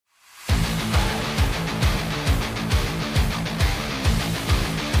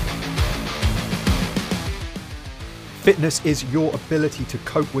Fitness is your ability to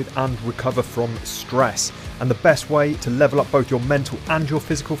cope with and recover from stress. And the best way to level up both your mental and your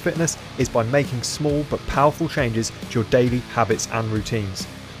physical fitness is by making small but powerful changes to your daily habits and routines.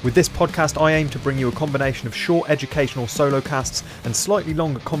 With this podcast, I aim to bring you a combination of short educational solo casts and slightly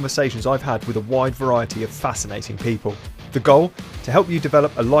longer conversations I've had with a wide variety of fascinating people. The goal? To help you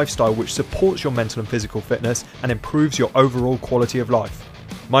develop a lifestyle which supports your mental and physical fitness and improves your overall quality of life.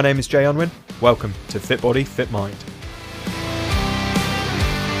 My name is Jay Unwin. Welcome to Fit Body, Fit Mind.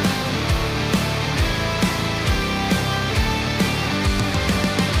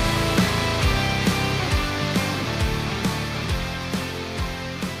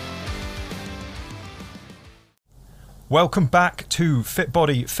 Welcome back to Fit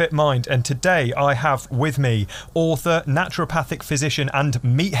Body, Fit Mind, and today I have with me author, naturopathic physician and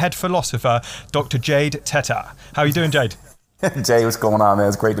meathead philosopher, Dr. Jade Teta. How are you doing, Jade? Jay, what's going on, man?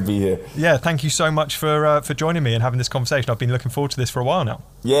 It's great to be here. Yeah, thank you so much for joining me and having this conversation. I've been looking forward to this for a while now.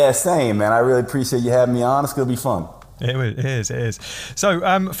 Yeah, same, man. I really appreciate you having me on. It's going to be fun. It is.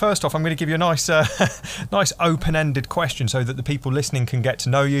 So first off, I'm going to give you a nice open-ended question so that the people listening can get to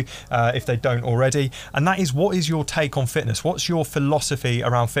know you if they don't already. And that is, what is your take on fitness? What's your philosophy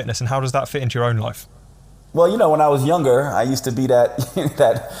around fitness and how does that fit into your own life? Well, you know, when I was younger, I used to be that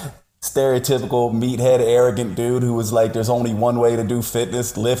stereotypical meathead, arrogant dude who was like, there's only one way to do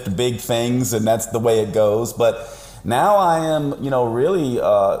fitness, lift big things, and that's the way it goes. But now I am, really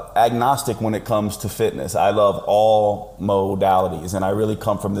agnostic when it comes to fitness. I love all modalities, and I really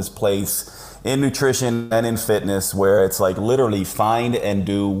come from this place in nutrition and in fitness where it's like literally find and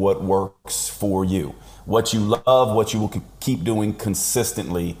do what works for you. What you love, what you will keep doing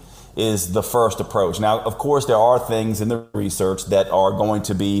consistently is the first approach. Now, of course, there are things in the research that are going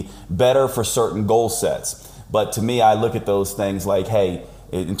to be better for certain goal sets. But to me, I look at those things like, hey,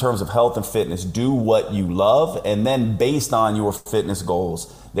 in terms of health and fitness, do what you love. And then based on your fitness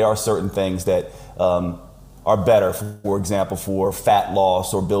goals, there are certain things that are better, for example, for fat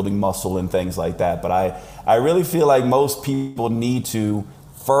loss or building muscle and things like that. But I really feel like most people need to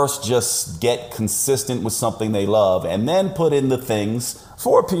first just get consistent with something they love and then put in the things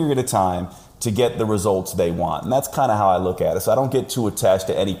for a period of time to get the results they want. And that's kind of how I look at it. So I don't get too attached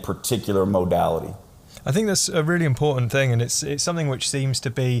to any particular modality. I think that's a really important thing, and it's something which seems to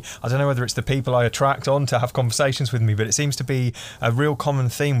be, I don't know whether it's the people I attract on to have conversations with me, but it seems to be a real common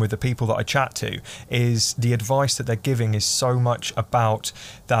theme with the people that I chat to, is the advice that they're giving is so much about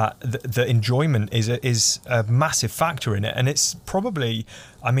that the enjoyment is a massive factor in it. And it's probably,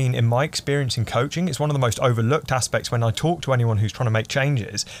 in my experience in coaching, it's one of the most overlooked aspects. When I talk to anyone who's trying to make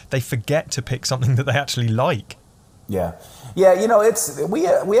changes, they forget to pick something that they actually like. Yeah, we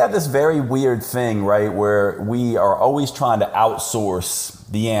have this very weird thing, right, where we are always trying to outsource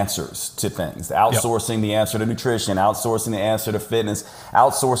the answers to things, outsourcing the answer to nutrition, outsourcing the answer to fitness,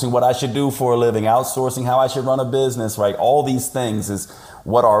 outsourcing what I should do for a living, outsourcing how I should run a business, right? All these things is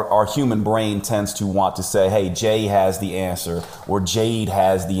what our human brain tends to want to say, hey, Jay has the answer or Jade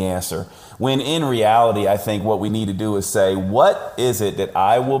has the answer. When in reality, I think what we need to do is say, what is it that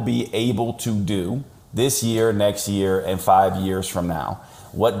I will be able to do this year, next year, and 5 years from now?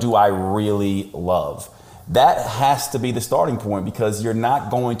 What do I really love? That has to be the starting point, because you're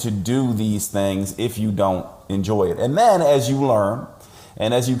not going to do these things if you don't enjoy it. And then as you learn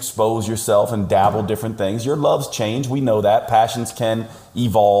and as you expose yourself and dabble different things, your loves change. We know that. Passions can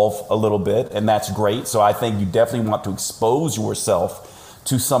evolve a little bit, and that's great. So I think you definitely want to expose yourself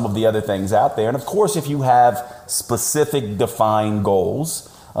to some of the other things out there. And of course, if you have specific defined goals,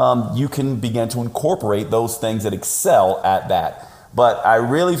 you can begin to incorporate those things that excel at that. But I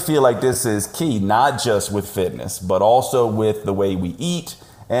really feel like this is key, not just with fitness, but also with the way we eat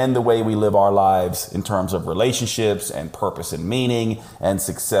and the way we live our lives in terms of relationships and purpose and meaning and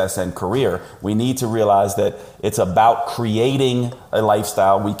success and career. We need to realize that it's about creating a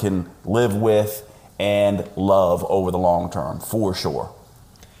lifestyle we can live with and love over the long term, for sure.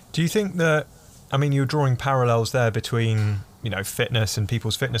 Do you think that, you're drawing parallels there between fitness and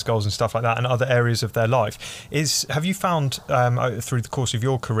people's fitness goals and stuff like that and other areas of their life. Have you found through the course of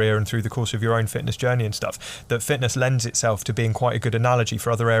your career and through the course of your own fitness journey and stuff that fitness lends itself to being quite a good analogy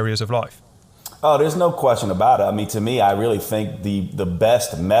for other areas of life? Oh, there's no question about it. To me, I really think the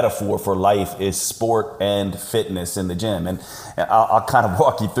best metaphor for life is sport and fitness in the gym. And I'll kind of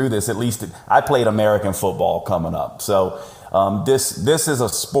walk you through this. At least I played American football coming up. So this is a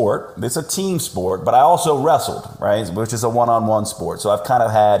sport. It's a team sport, but I also wrestled, right, which is a one-on-one sport. So I've kind of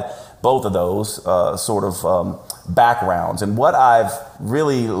had both of those backgrounds. And what I've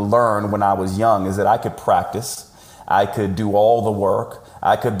really learned when I was young is that I could practice. I could do all the work.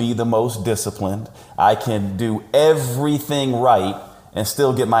 I could be the most disciplined. I can do everything right and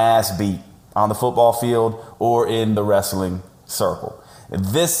still get my ass beat on the football field or in the wrestling circle.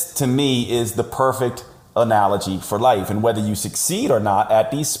 This, to me, is the perfect analogy for life. And whether you succeed or not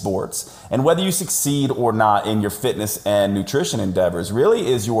at these sports, and whether you succeed or not in your fitness and nutrition endeavors, really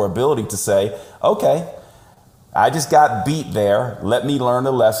is your ability to say, okay, I just got beat there. Let me learn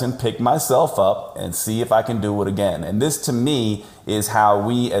the lesson, pick myself up, and see if I can do it again. And this, to me, is how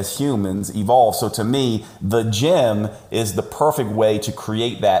we as humans evolve. So to me, the gym is the perfect way to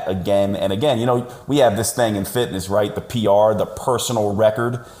create that again and again. You know, we have this thing in fitness, right? The PR, the personal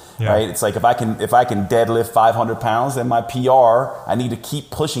record, right? It's like if I can deadlift 500 pounds, then my PR, I need to keep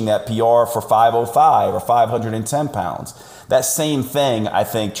pushing that PR for 505 or 510 pounds. That same thing, I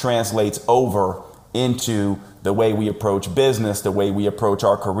think, translates over into the way we approach business, the way we approach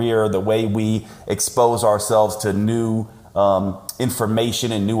our career, the way we expose ourselves to new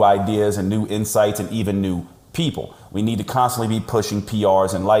information and new ideas and new insights and even new people. We need to constantly be pushing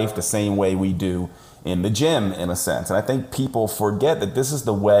PRs in life the same way we do in the gym, in a sense. And I think people forget that this is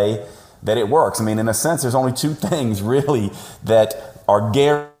the way that it works. I mean, in a sense, there's only two things really that are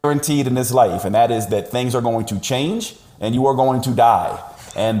guaranteed in this life, and that is that things are going to change and you are going to die.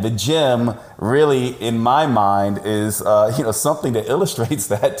 And the gym really, in my mind, is something that illustrates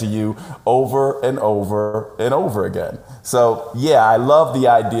that to you over and over and over again. So yeah, I love the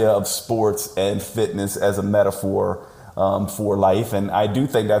idea of sports and fitness as a metaphor for life. And I do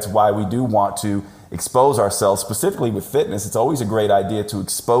think that's why we do want to expose ourselves, specifically with fitness. It's always a great idea to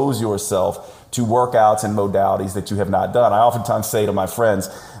expose yourself to workouts and modalities that you have not done. I oftentimes say to my friends,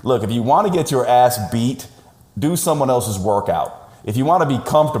 look, if you want to get your ass beat, do someone else's workout. If you want to be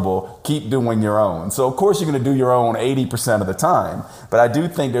comfortable, keep doing your own. So of course you're going to do your own 80% of the time. But I do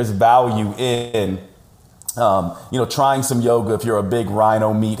think there's value in, trying some yoga if you're a big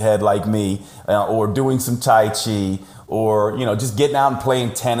rhino meathead like me, or doing some Tai Chi, or, just getting out and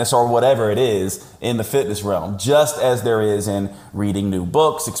playing tennis or whatever it is in the fitness realm, just as there is in reading new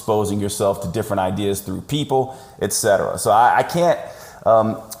books, exposing yourself to different ideas through people, etc. So I can't,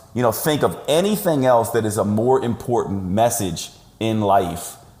 think of anything else that is a more important message in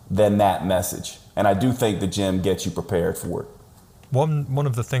life than that message. And I do think the gym gets you prepared for it. One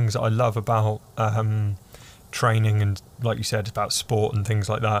of the things that I love about training and, like you said, about sport and things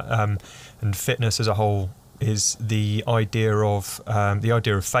like that, and fitness as a whole, is the idea of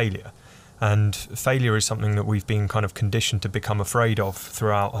failure. And failure is something that we've been kind of conditioned to become afraid of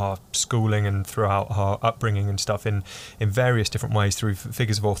throughout our schooling and throughout our upbringing and stuff in various different ways through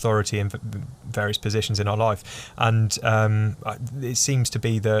figures of authority in various positions in our life. And it seems to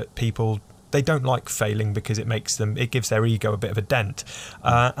be that people, they don't like failing because it gives their ego a bit of a dent.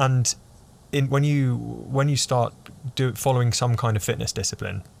 When you start following some kind of fitness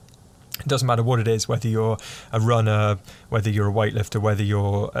discipline, it doesn't matter what it is, whether you're a runner, whether you're a weightlifter, whether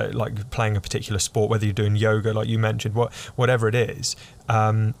you're playing a particular sport, whether you're doing yoga, like you mentioned, whatever it is,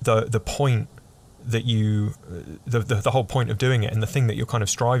 the point that the whole point of doing it and the thing that you're kind of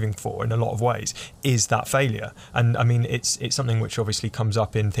striving for in a lot of ways is that failure. And I mean, it's something which obviously comes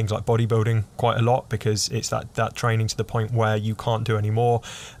up in things like bodybuilding quite a lot, because it's that training to the point where you can't do any more.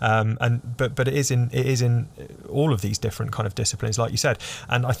 But it is in all of these different kind of disciplines, like you said.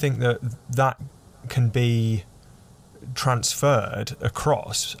 And I think that can be transferred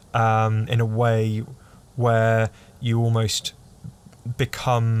across in a way where you almost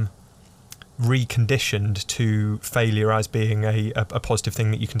become reconditioned to failure as being a positive thing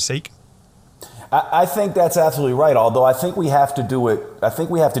that you can seek. I think that's absolutely right. Although I think we have to do it. I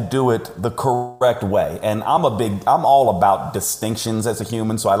think we have to do it the correct way. And I'm all about distinctions as a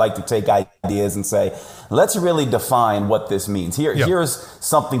human. So I like to take ideas and say, let's really define what this means. Here's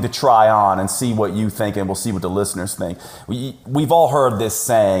something to try on and see what you think, and we'll see what the listeners think. We've all heard this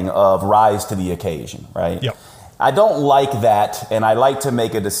saying of rise to the occasion, right? Yep. I don't like that, and I like to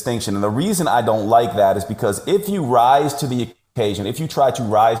make a distinction. And the reason I don't like that is because if you rise to the occasion, if you try to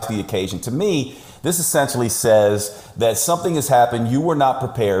rise to the occasion, to me, this essentially says that something has happened you were not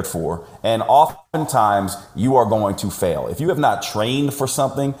prepared for, and oftentimes you are going to fail. If you have not trained for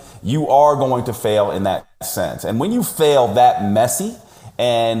something, you are going to fail in that sense. And when you fail that messy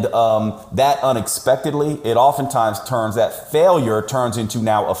and that unexpectedly, it oftentimes that failure turns into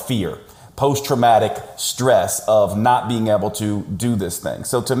now a fear. Post-traumatic stress of not being able to do this thing.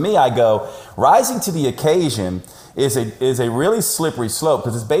 So to me, I go, rising to the occasion is a really slippery slope,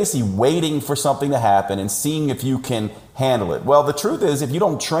 because it's basically waiting for something to happen and seeing if you can handle it. Well, the truth is, if you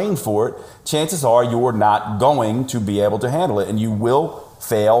don't train for it, chances are you're not going to be able to handle it, and you will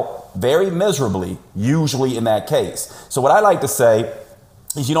fail very miserably, usually in that case. So what I like to say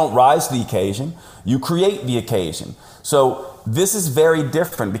is you don't rise to the occasion, you create the occasion. So this is very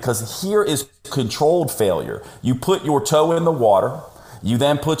different because here is controlled failure. You put your toe in the water, you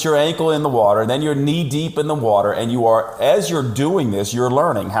then put your ankle in the water, then you're knee deep in the water, and you are, as you're doing this, you're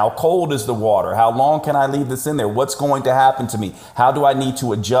learning how cold is the water, how long can I leave this in there, what's going to happen to me, how do I need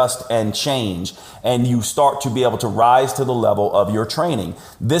to adjust and change, and you start to be able to rise to the level of your training.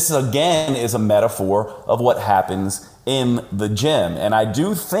 This again is a metaphor of what happens in the gym. And I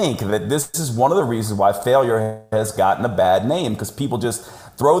do think that this is one of the reasons why failure has gotten a bad name, because people just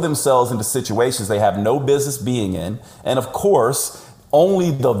throw themselves into situations they have no business being in. And of course,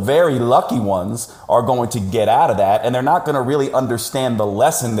 only the very lucky ones are going to get out of that, and they're not going to really understand the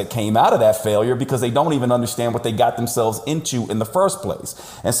lesson that came out of that failure because they don't even understand what they got themselves into in the first place.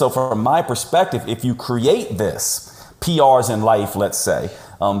 And so from my perspective, if you create this, PRs in life, let's say,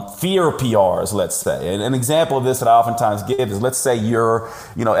 fear PRs, let's say. And an example of this that I oftentimes give is, let's say you're,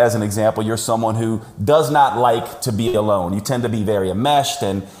 as an example, you're someone who does not like to be alone. You tend to be very enmeshed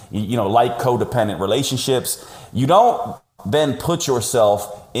and, like codependent relationships. You don't then put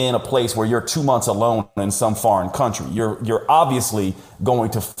yourself in a place where you're 2 months alone in some foreign country. You're obviously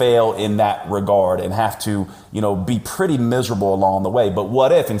going to fail in that regard and have to, be pretty miserable along the way. But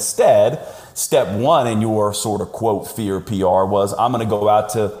what if instead, step one in your sort of quote fear PR was, I'm going to go out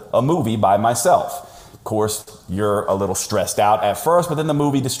to a movie by myself. Of course, you're a little stressed out at first, but then the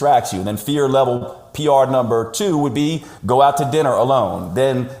movie distracts you. And then fear level PR number 2 would be go out to dinner alone.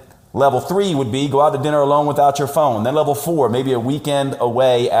 Then level 3 would be go out to dinner alone without your phone. Then level 4, maybe a weekend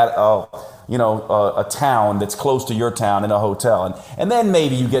away at a town that's close to your town in a hotel. And then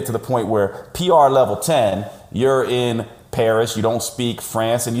maybe you get to the point where PR level 10, you're in Paris, you don't speak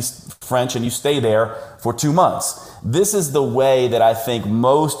French, and you stay there for 2 months. This is the way that I think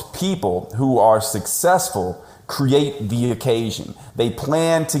most people who are successful create the occasion. They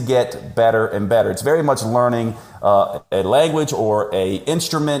plan to get better and better. It's very much learning a language or a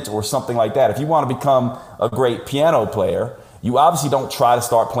instrument or something like that. If you want to become a great piano player, you obviously don't try to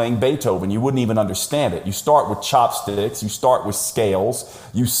start playing Beethoven. You wouldn't even understand it. You start with chopsticks. You start with scales.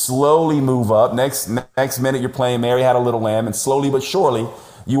 You slowly move up. Next minute you're playing Mary Had a Little Lamb, and slowly but surely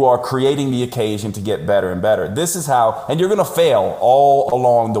you are creating the occasion to get better and better. This is how, and you're going to fail all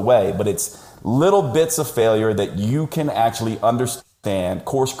along the way, but it's little bits of failure that you can actually understand,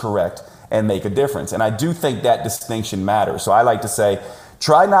 course correct, and make a difference. And I do think that distinction matters. So I like to say,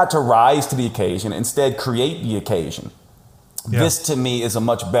 try not to rise to the occasion, instead create the occasion. Yeah. This to me is a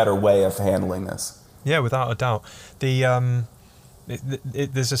much better way of handling this. Yeah, without a doubt. There's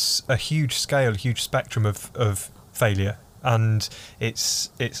a huge scale, a huge spectrum of failure. And it's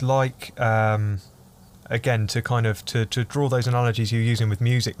like, again, to draw those analogies you're using with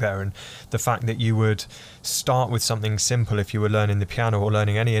music there, and the fact that you would start with something simple if you were learning the piano or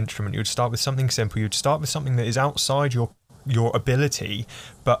learning any instrument. You would start with something simple. You'd start with something that is outside your ability,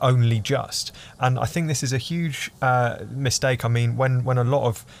 but only just. And I think this is a huge mistake. I mean, when a lot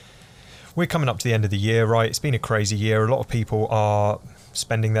of, we're coming up to the end of the year, right? It's been a crazy year. A lot of people are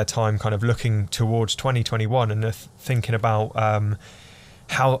spending their time kind of looking towards 2021 and thinking about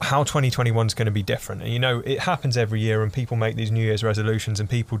how 2021 is going to be different. And it happens every year, and people make these New Year's resolutions, and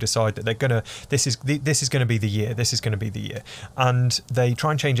people decide that they're gonna, this is going to be the year, this is going to be the year, and they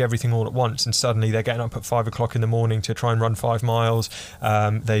try and change everything all at once, and suddenly they're getting up at 5 o'clock in the morning to try and run 5 miles.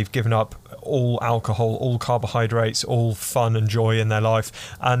 They've given up all alcohol, all carbohydrates, all fun and joy in their life,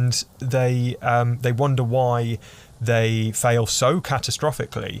 and they wonder why they fail so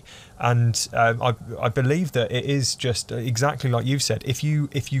catastrophically. And I believe that it is just exactly like you've said. If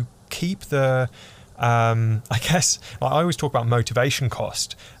you keep the, I guess I always talk about motivation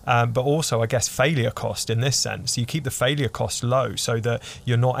cost, but also I guess failure cost in this sense. You keep the failure cost low so that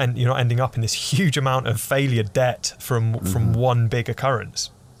you're not ending up in this huge amount of failure debt from one big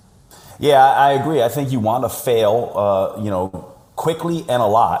occurrence. Yeah, I agree. I think you want to fail, quickly and a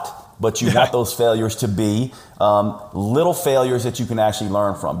lot. But you want those failures to be little failures that you can actually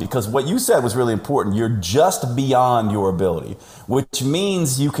learn from. Because what you said was really important. You're just beyond your ability, which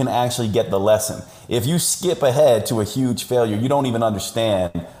means you can actually get the lesson. If you skip ahead to a huge failure, you don't even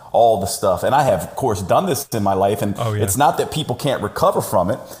understand all the stuff. And I have, of course, done this in my life. And It's not that people can't recover from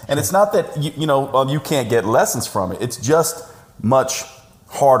it. And it's not that, you can't get lessons from it. It's just much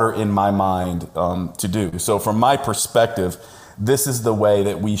harder in my mind to do. So from my perspective, this is the way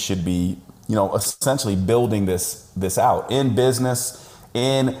that we should be, essentially building this out in business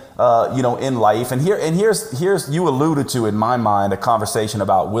in in life. And here's you alluded to, in my mind, a conversation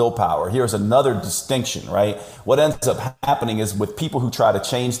about willpower. Here's another distinction, right? What ends up happening is with people who try to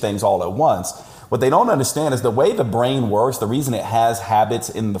change things all at once, what they don't understand is the way the brain works. The reason it has habits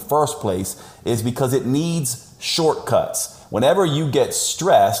in the first place is because it needs shortcuts. Whenever you get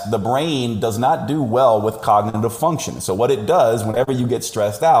stressed, the brain does not do well with cognitive function. So what it does whenever you get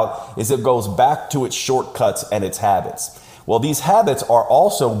stressed out is it goes back to its shortcuts and its habits. Well, these habits are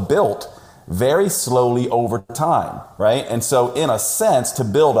also built very slowly over time, right? And so in a sense, to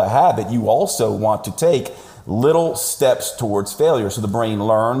build a habit, you also want to take little steps towards failure. So the brain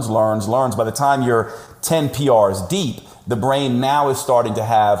learns. By the time you're 10 PRs deep, the brain now is starting to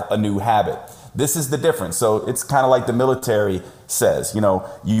have a new habit. This is the difference. So it's kind of like the military says,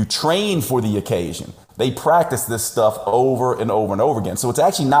 you train for the occasion. They practice this stuff over and over and over again. So it's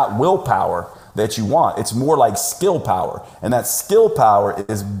actually not willpower that you want. It's more like skill power. And that skill power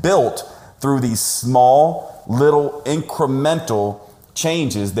is built through these small, little incremental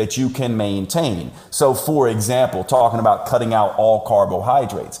changes that you can maintain. So for example, talking about cutting out all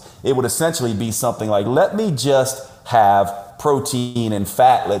carbohydrates, it would essentially be something like, let me just have protein and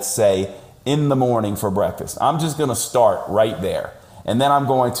fat, let's say, in the morning for breakfast. I'm just going to start right there. And then I'm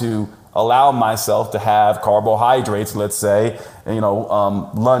going to allow myself to have carbohydrates, let's say,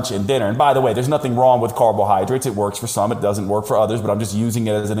 lunch and dinner. And by the way, there's nothing wrong with carbohydrates. It works for some, it doesn't work for others, but I'm just using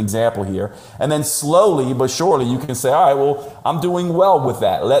it as an example here. And then slowly but surely you can say, all right, well, I'm doing well with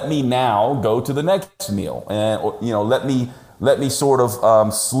that. Let me now go to the next meal. And, let me sort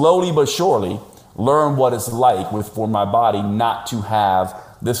of slowly but surely learn what it's like for my body not to have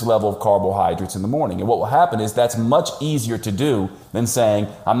this level of carbohydrates in the morning. And what will happen is that's much easier to do than saying,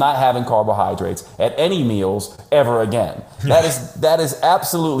 I'm not having carbohydrates at any meals ever again. That is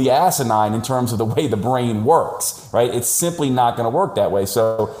absolutely asinine in terms of the way the brain works, right? It's simply not going to work that way.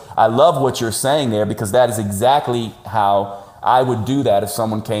 So I love what you're saying there, because that is exactly how I would do that if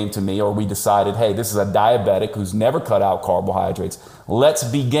someone came to me, or we decided, hey, this is a diabetic who's never cut out carbohydrates. Let's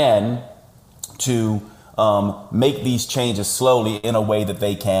begin to make these changes slowly in a way that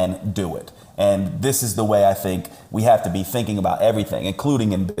they can do it. And this is the way I think we have to be thinking about everything,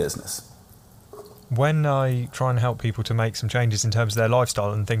 including in business. When I try and help people to make some changes in terms of their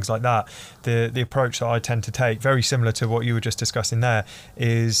lifestyle and things like that, the approach that I tend to take, very similar to what you were just discussing there,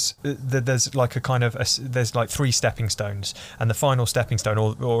 is that there's like there's like 3 stepping stones, and the final stepping stone,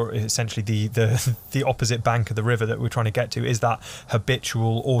 or essentially the opposite bank of the river that we're trying to get to, is that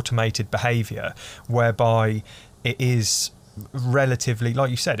habitual automated behavior, whereby it is relatively,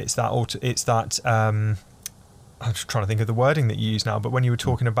 like you said, it's that I'm just trying to think of the wording that you use now, but when you were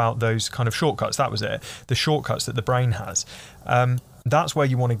talking about those kind of shortcuts, that was it. The shortcuts that the brain has. That's where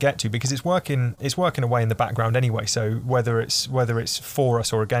you want to get to, because it's working away in the background anyway. So whether it's for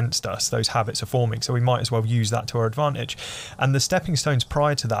us or against us, those habits are forming. So we might as well use that to our advantage. And the stepping stones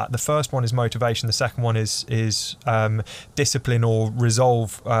prior to that, the first one is motivation. The second one is discipline or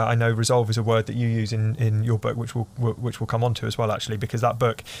resolve. I know resolve is a word that you use in your book, which we'll come on to as well, actually, because that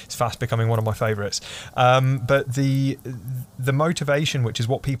book is fast becoming one of my favourites. But the motivation, which is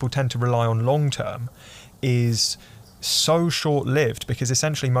what people tend to rely on long term, is so short-lived, because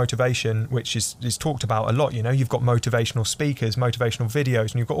essentially motivation, which is talked about a lot, you've got motivational speakers, motivational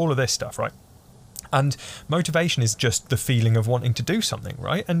videos, and you've got all of this stuff, right? And motivation is just the feeling of wanting to do something,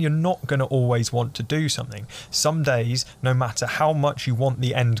 right? And you're not going to always want to do something. Some days, no matter how much you want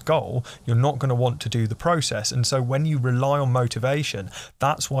the end goal, you're not going to want to do the process. And so when you rely on motivation,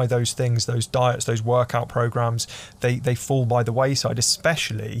 that's why those things, those diets, those workout programs, they fall by the wayside,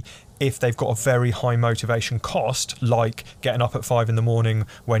 especially if they've got a very high motivation cost, like getting up at 5 a.m.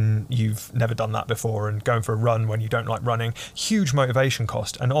 when you've never done that before, and going for a run when you don't like running. Huge motivation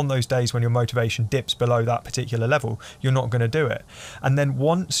cost. And on those days when your motivation dips below that particular level, you're not going to do it. And then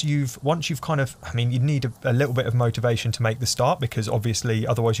once you've kind of, you need a little bit of motivation to make the start, because obviously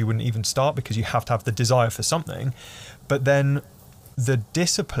otherwise you wouldn't even start, because you have to have the desire for something. But then the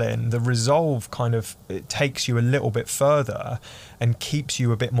discipline, the resolve it takes you a little bit further and keeps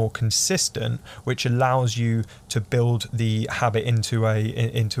you a bit more consistent, which allows you to build the habit into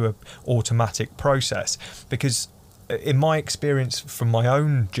a automatic process. Because in my experience from my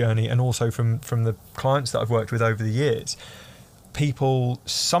own journey, and also from the clients that I've worked with over the years, people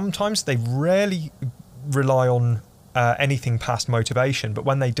sometimes, they rarely rely on anything past motivation, but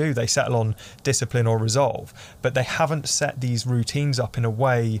when they do, they settle on discipline or resolve. But they haven't set these routines up in a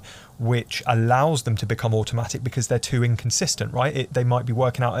way which allows them to become automatic, because they're too inconsistent, right? They might be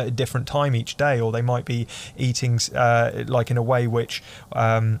working out at a different time each day, or they might be eating in a way which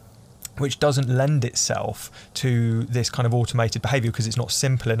which doesn't lend itself to this kind of automated behavior because it's not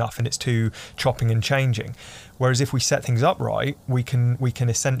simple enough and it's too chopping and changing. Whereas if we set things up right, we can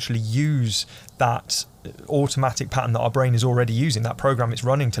essentially use that automatic pattern that our brain is already using, that program it's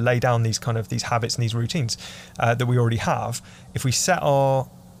running to lay down these habits and these routines that we already have. If we set our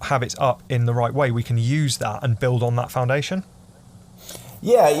habits up in the right way, we can use that and build on that foundation.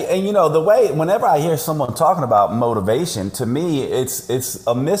 Yeah, and the way, whenever I hear someone talking about motivation, to me, it's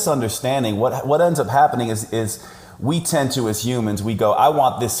a misunderstanding. What ends up happening is we tend to, as humans, we go, I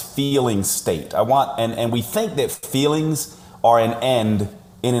want this feeling state. And we think that feelings are an end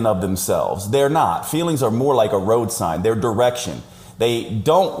in and of themselves. They're not. Feelings are more like a road sign. They're direction. They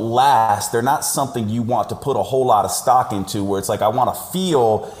don't last. They're not something you want to put a whole lot of stock into, where it's like, I want to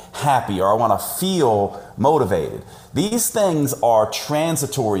feel happy or I want to feel motivated. These things are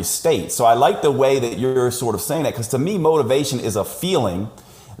transitory states. So I like the way that you're sort of saying that, because to me, motivation is a feeling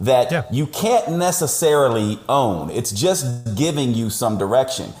that you can't necessarily own. It's just giving you some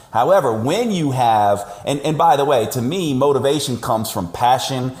direction. However, when you have, and by the way, to me, motivation comes from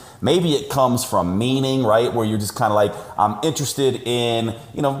passion. Maybe it comes from meaning, right? Where you're just kind of like, I'm interested in,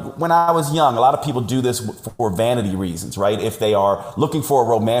 when I was young, a lot of people do this for vanity reasons, right? If they are looking for a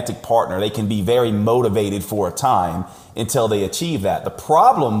romantic partner, they can be very motivated for a time until they achieve that. The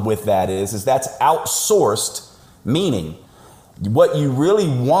problem with that is that's outsourced meaning. What you really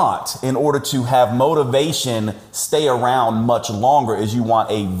want in order to have motivation stay around much longer is you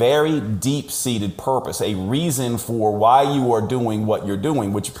want a very deep-seated purpose, a reason for why you are doing what you're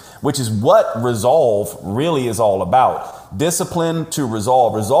doing, which is what resolve really is all about. Discipline to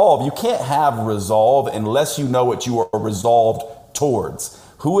resolve. Resolve, you can't have resolve unless you know what you are resolved towards.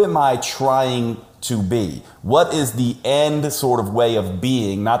 Who am I trying to be? What is the end sort of way of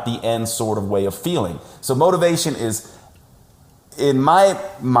being, not the end sort of way of feeling? So motivation is, in my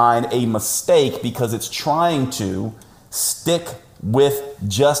mind, a mistake because it's trying to stick with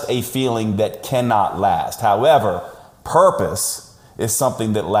just a feeling that cannot last. However, purpose is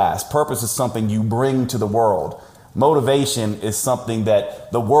something that lasts. Purpose is something you bring to the world. Motivation is something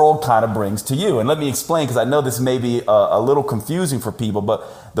that the world kind of brings to you. And let me explain, because I know this may be a little confusing for people,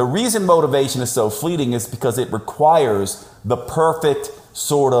 but the reason motivation is so fleeting is because it requires the perfect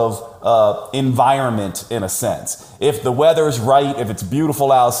sort of environment, in a sense. If the weather's right, if it's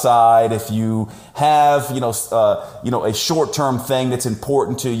beautiful outside, if you have, a short-term thing that's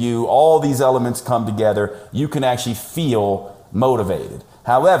important to you, all these elements come together, you can actually feel motivated.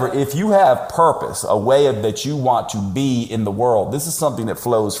 However, if you have purpose, a way that you want to be in the world, this is something that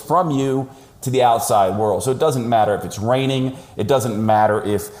flows from you to the outside world. So it doesn't matter if it's raining. It doesn't matter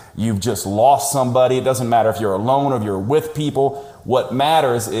if you've just lost somebody. It doesn't matter if you're alone or if you're with people. What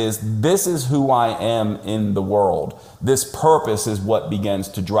matters is, this is who I am in the world. This purpose is what begins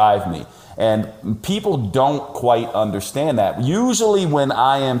to drive me. And people don't quite understand that. Usually when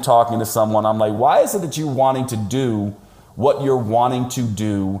I am talking to someone, I'm like, why is it that you're wanting to do what you're wanting to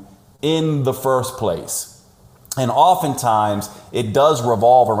do in the first place? And oftentimes it does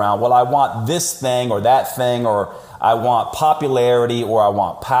revolve around, well, I want this thing or that thing, or I want popularity, or I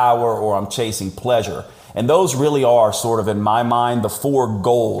want power, or I'm chasing pleasure. And those really are sort of, in my mind, the four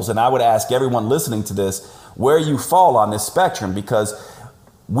goals. And I would ask everyone listening to this where you fall on this spectrum, because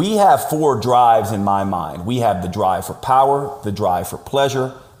we have four drives in my mind. We have the drive for power, the drive for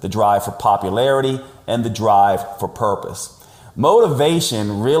pleasure, the drive for popularity, and the drive for purpose.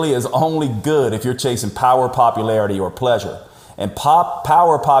 Motivation really is only good if you're chasing power, popularity, or pleasure. And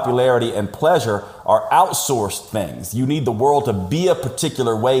power, popularity, and pleasure are outsourced things. You need the world to be a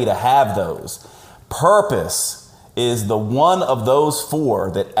particular way to have those. Purpose is the one of those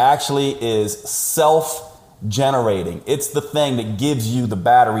four that actually is self-generating. It's the thing that gives you the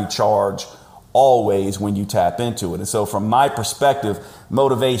battery charge always when you tap into it. And so from my perspective,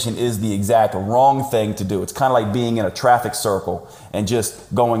 motivation is the exact wrong thing to do. It's kind of like being in a traffic circle and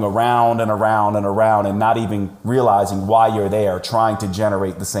just going around and around and around and not even realizing why you're there, trying to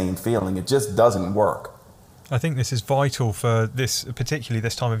generate the same feeling. It just doesn't work. I think this is vital for this, particularly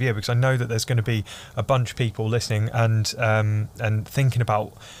this time of year, because I know that there's going to be a bunch of people listening and thinking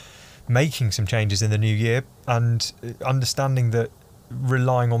about making some changes in the new year, and understanding that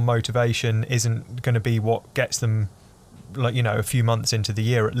relying on motivation isn't going to be what gets them like, you know, a few months into the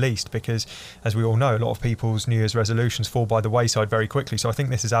year at least, because as we all know, a lot of people's New Year's resolutions fall by the wayside very quickly. So I think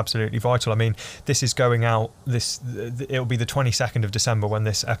this is absolutely vital. I mean, this is going out, it'll be the 22nd of December when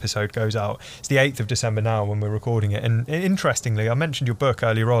this episode goes out. It's the 8th of December now when we're recording it. And interestingly, I mentioned your book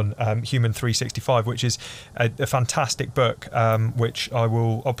earlier on, Human 365, which is a fantastic book, which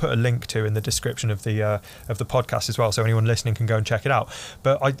I'll put a link to in the description of the podcast as well, so anyone listening can go and check it out.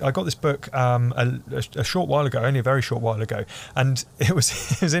 But I got this book a short while ago, only a very short while ago, and it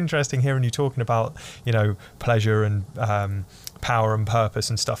was interesting hearing you talking about, you know, pleasure and power and purpose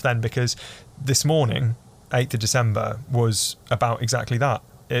and stuff then, because this morning, 8th of December, was about exactly that.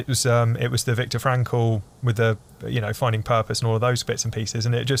 It was the Viktor Frankl with the, you know, finding purpose and all of those bits and pieces,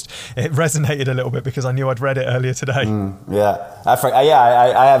 and it resonated a little bit because I knew I'd read it earlier today.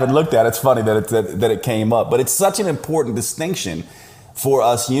 I haven't looked at it. It's funny that it came up, but it's such an important distinction for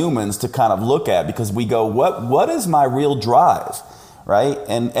us humans to kind of look at, because we go, what is my real drive? Right.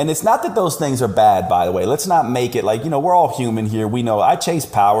 And it's not that those things are bad, by the way. Let's not make it like, you know, we're all human here. We know I chase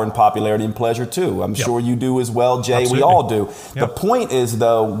power and popularity and pleasure, too. I'm sure you do as well, Jay. Absolutely. We all do. Yep. The point is,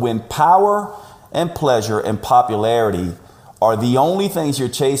 though, when power and pleasure and popularity are the only things you're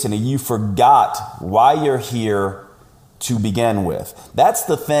chasing and you forgot why you're here to begin with. That's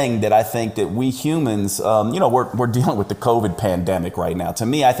the thing that I think that we humans, we're dealing with the COVID pandemic right now. To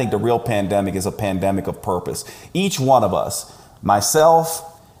me, I think the real pandemic is a pandemic of purpose. Each one of us,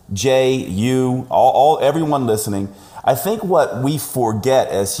 myself, Jay, you, everyone listening, I think what we forget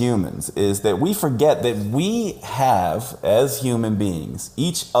as humans is that we forget that we have, as human beings,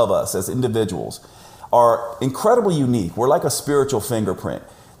 each of us as individuals, are incredibly unique. We're like a spiritual fingerprint.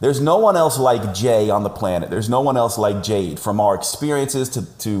 There's no one else like Jay on the planet. There's no one else like Jade, from our experiences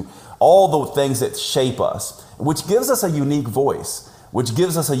to all the things that shape us, which gives us a unique voice, which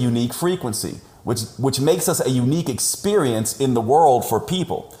gives us a unique frequency, which makes us a unique experience in the world for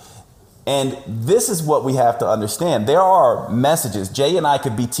people. And this is what we have to understand. There are messages. Jay and I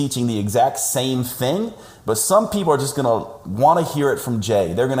could be teaching the exact same thing, but some people are just going to want to hear it from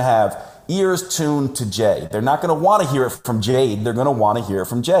Jay. They're going to have ears tuned to Jay. They're not going to want to hear it from Jade. They're going to want to hear it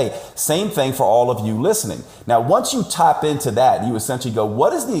from Jay. Same thing for all of you listening. Now, once you tap into that, you essentially go,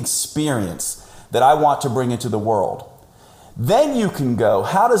 what is the experience that I want to bring into the world? Then you can go,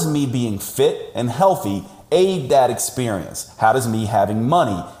 how does me being fit and healthy aid that experience? How does me having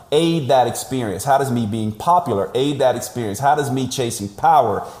money aid that experience? How does me being popular aid that experience? How does me chasing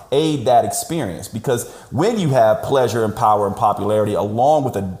power aid that experience? Because when you have pleasure and power and popularity along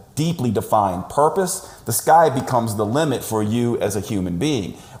with a deeply defined purpose, the sky becomes the limit for you as a human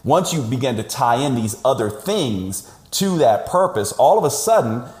being. Once you begin to tie in these other things to that purpose, all of a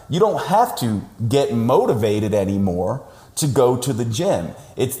sudden, you don't have to get motivated anymore to go to the gym.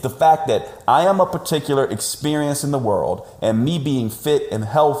 It's the fact that I am a particular experience in the world, and me being fit and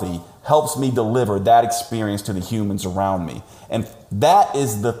healthy helps me deliver that experience to the humans around me. And that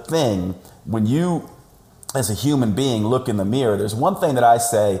is the thing, when you, as a human being, look in the mirror, there's one thing that I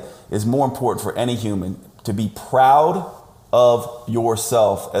say is more important for any human: to be proud of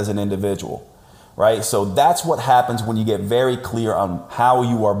yourself as an individual. Right? So that's what happens when you get very clear on how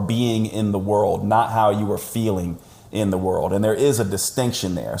you are being in the world, not how you are feeling in the world. And there is a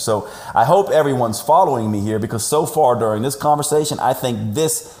distinction there. So I hope everyone's following me here, because so far during this conversation, I think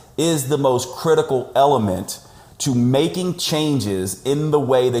this is the most critical element to making changes in the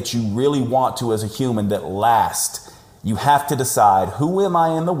way that you really want to as a human that last. You have to decide, who am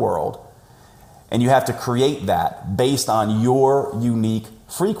I in the world? And you have to create that based on your unique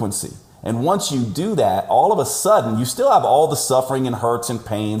frequency. And once you do that, all of a sudden, you still have all the suffering and hurts and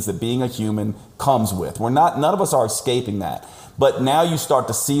pains that being a human comes with. None of us are escaping that. But now you start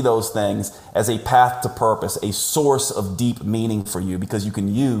to see those things as a path to purpose, a source of deep meaning for you, because you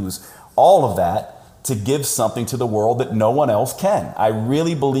can use all of that to give something to the world that no one else can. I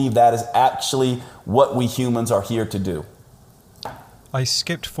really believe that is actually what we humans are here to do. I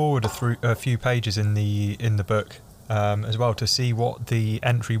skipped forward a few pages in the book as well to see what the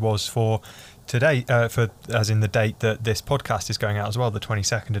entry was for today, as in the date that this podcast is going out as well, the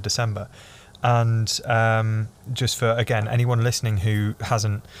 22nd of December. And just for, again, anyone listening who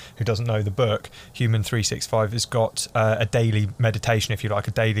doesn't know the book, Human 365 has got a daily meditation, if you like,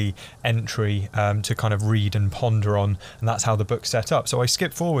 a daily entry to kind of read and ponder on, and that's how the book's set up. So I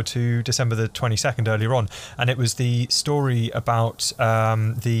skipped forward to December the 22nd earlier on, and it was the story about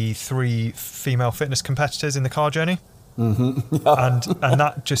the 3 female fitness competitors in the car journey. Mm-hmm. and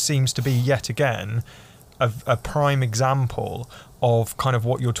that just seems to be yet again a prime example of kind of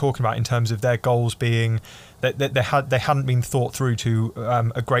what you're talking about in terms of their goals being that they hadn't been thought through to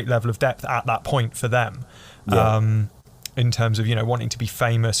a great level of depth at that point for them. Yeah. in terms of, you know, wanting to be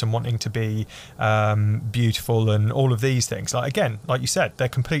famous and wanting to be beautiful and all of these things. Like, again, like you said, they're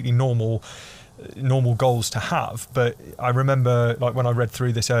completely normal goals to have. But I remember, like, when I read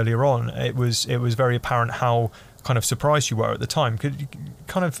through this earlier on, it was very apparent how kind of surprised you were at the time. Could you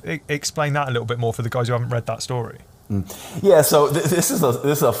kind of explain that a little bit more for the guys who haven't read that story? Yeah, so this is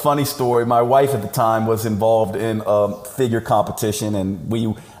a funny story. My wife at the time was involved in a figure competition, and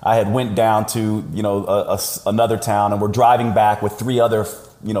I had went down to, you know, another town, and we're driving back with 3 other,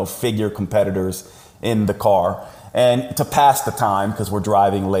 you know, figure competitors in the car. And to pass the time, because we're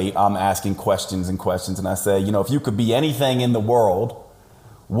driving late, I'm asking questions, and I say, you know, if you could be anything in the world,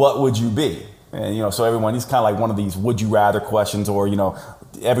 what would you be? And, you know, so everyone, he's kind of like one of these would you rather questions, or, you know,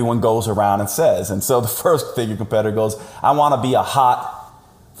 everyone goes around and says. And so the first figure competitor goes, I want to be a hot,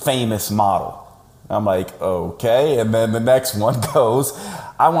 famous model. I'm like, okay. And then the next one goes,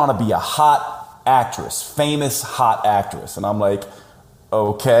 I want to be a hot actress, famous hot actress. And I'm like,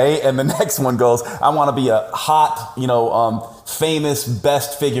 okay. And the next one goes, I want to be a hot, you know, famous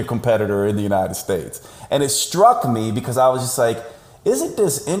best figure competitor in the United States. And it struck me because I was just like, isn't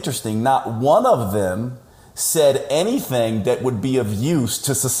this interesting? Not one of them said anything that would be of use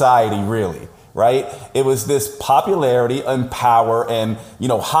to society, really, right? It was this popularity and power and, you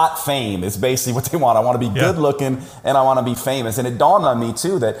know, hot fame is basically what they want. I want to be good looking and I want to be famous. And it dawned on me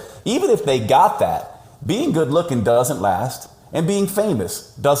too that even if they got that, being good looking doesn't last and being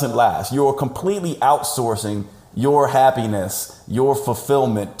famous doesn't last. You're completely outsourcing your happiness, your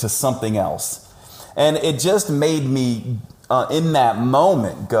fulfillment to something else. And it just made me in that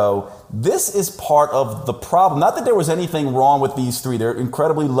moment go, this is part of the problem. Not that there was anything wrong with these 3. They're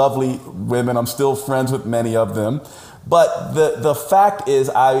incredibly lovely women. I'm still friends with many of them. But the fact is,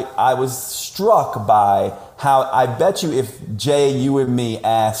 I was struck by how, I bet you if Jay, you and me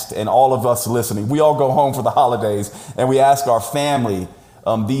asked, and all of us listening, we all go home for the holidays and we ask our family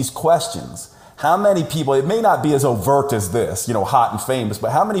these questions. How many people, it may not be as overt as this, you know, hot and famous,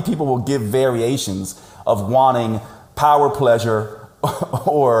 but how many people will give variations of wanting power, pleasure,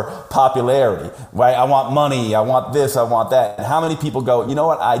 or popularity, right? I want money, I want this, I want that. And how many people go, you know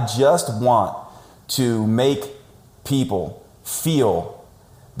what, I just want to make people feel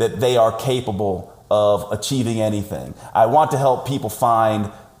that they are capable of achieving anything. I want to help people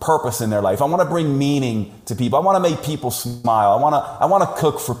find purpose in their life. I want to bring meaning to people. I want to make people smile. I want to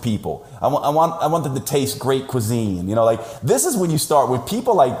cook for people. I want them to taste great cuisine. You know, like, this is when you start with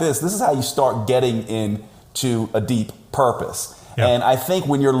people like this is how you start getting into a deep purpose. Yeah. And I think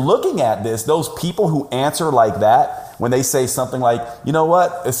when you're looking at this, those people who answer like that, when they say something like, you know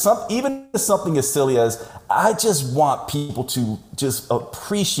what, even something as silly as, I just want people to just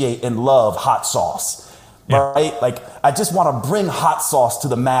appreciate and love hot sauce, right? Like, I just want to bring hot sauce to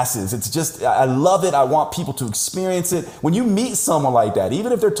the masses. It's just, I love it. I want people to experience it. When you meet someone like that,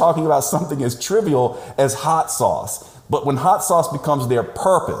 even if they're talking about something as trivial as hot sauce, but when hot sauce becomes their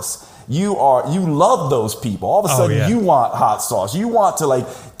purpose, you love those people. All of a sudden, you want hot sauce. You want to, like,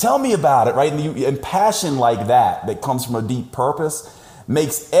 tell me about it, right? And passion like that comes from a deep purpose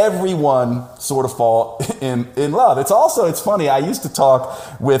makes everyone sort of fall in love. It's funny. I used to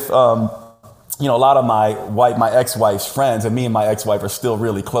talk with, you know, a lot of my ex-wife's friends, and me and my ex-wife are still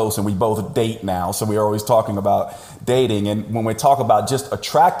really close, and we both date now. So we are always talking about dating. And when we talk about just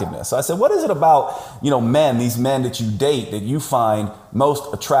attractiveness, I said, what is it about, you know, these men that you date that you find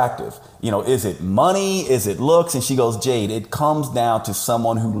most attractive? You know, is it money? Is it looks? And she goes, Jade, it comes down to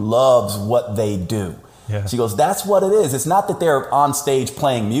someone who loves what they do. Yeah. She goes, that's what it is. It's not that they're on stage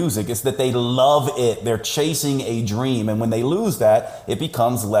playing music. It's that they love it. They're chasing a dream. And when they lose that, it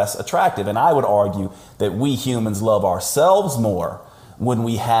becomes less attractive. And I would argue that we humans love ourselves more when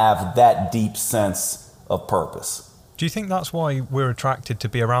we have that deep sense of purpose. Do you think that's why we're attracted to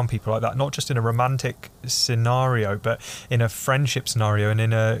be around people like that? Not just in a romantic scenario, but in a friendship scenario and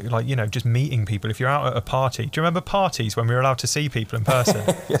in a, like, you know, just meeting people. If you're out at a party, do you remember parties when we were allowed to see people in person?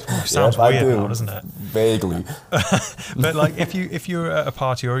 Sounds weird now, doesn't it? Vaguely. But like, if you're at a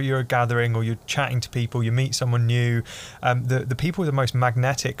party or you're a gathering or you're chatting to people, you meet someone new, the people with the most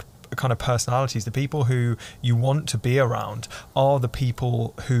magnetic kind of personalities, the people who you want to be around, are the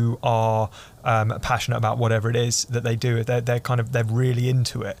people who are passionate about whatever it is that they do. They're really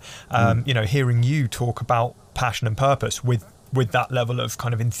into it. You know, hearing you talk about passion and purpose with that level of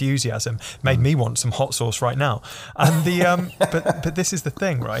kind of enthusiasm made me want some hot sauce right now. And the but this is the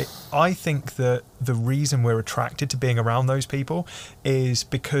thing, right? I think that the reason we're attracted to being around those people is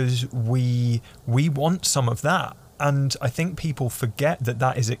because we want some of that. And I think people forget that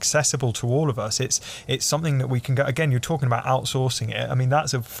that is accessible to all of us. It's something that we can go, again, you're talking about outsourcing it. I mean,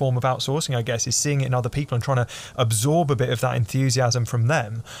 that's a form of outsourcing, I guess, is seeing it in other people and trying to absorb a bit of that enthusiasm from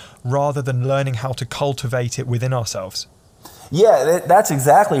them rather than learning how to cultivate it within ourselves. Yeah, that's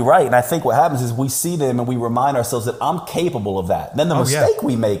exactly right. And I think what happens is we see them and we remind ourselves that I'm capable of that. Then the mistake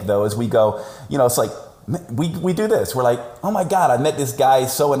we make, though, is we go, it's like, we do this. We're like, oh my God, I met this guy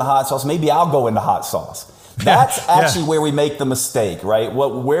so into hot sauce. Maybe I'll go into hot sauce. That's actually where we make the mistake, right?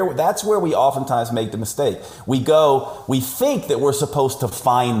 That's where we oftentimes make the mistake. We think that we're supposed to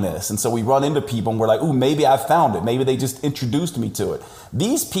find this. And so we run into people and we're like, ooh, maybe I found it. Maybe they just introduced me to it.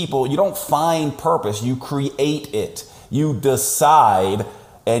 These people, you don't find purpose, you create it. You decide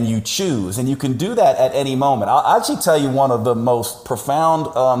and you choose, and you can do that at any moment. I'll actually tell you one of the most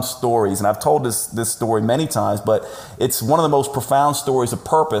profound stories, and I've told this story many times, but it's one of the most profound stories of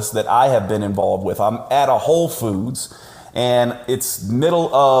purpose that I have been involved with. I'm at a Whole Foods, and it's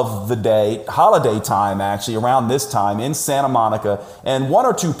middle of the day, holiday time actually, around this time in Santa Monica, and one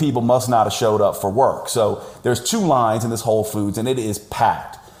or two people must not have showed up for work. So there's 2 lines in this Whole Foods, and it is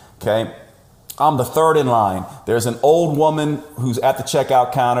packed, okay? I'm the third in line. There's an old woman who's at the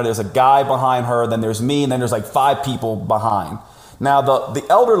checkout counter. There's a guy behind her. Then there's me. And then there's like 5 people behind. Now, the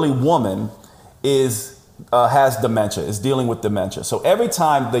elderly woman has dementia, is dealing with dementia. So every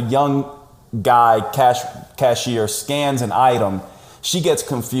time the young guy, cashier, scans an item, she gets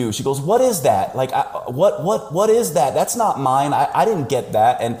confused. She goes, what is that? Like, what is that? That's not mine. I didn't get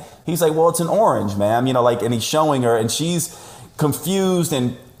that. And he's like, well, it's an orange, ma'am. And he's showing her and she's confused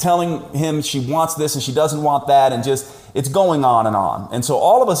and telling him she wants this and she doesn't want that, and just it's going on and on. And so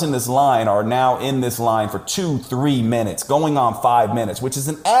all of us in this line are now in this line for 2-3 minutes, going on 5 minutes, which is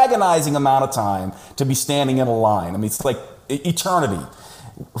an agonizing amount of time to be standing in a line. I mean, it's like eternity.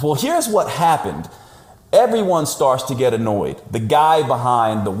 Well, here's what happened. Everyone starts to get annoyed. The guy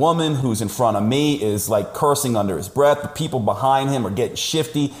behind the woman who's in front of me is like cursing under his breath. The people behind him are getting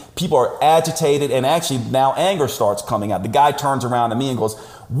shifty. People are agitated, and actually now anger starts coming out. The guy turns around to me and goes,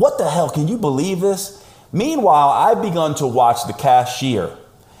 what the hell? Can you believe this? Meanwhile, I've begun to watch the cashier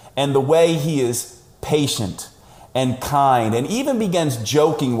and the way he is patient and kind, and even begins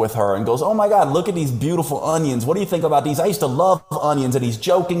joking with her and goes, oh my God, look at these beautiful onions. What do you think about these? I used to love onions. And he's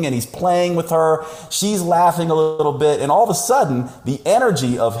joking and he's playing with her. She's laughing a little bit. And all of a sudden, the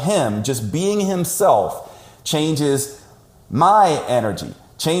energy of him just being himself changes my energy,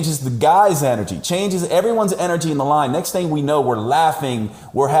 changes the guy's energy, changes everyone's energy in the line. Next thing we know, we're laughing,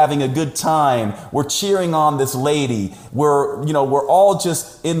 we're having a good time, we're cheering on this lady, we're all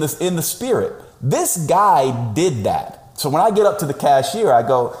just in the spirit. This guy did that. So when I get up to the cashier,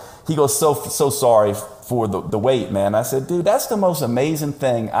 he goes, so sorry for the wait, man. I said, dude, that's the most amazing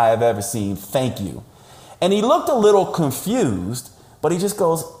thing I have ever seen. Thank you. And he looked a little confused, but he just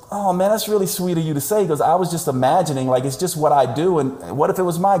goes, oh man, that's really sweet of you to say. He goes, I was just imagining, like, it's just what I do. And what if it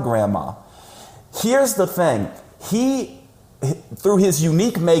was my grandma? Here's the thing. He, through his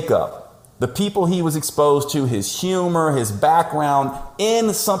unique makeup, the people he was exposed to, his humor, his background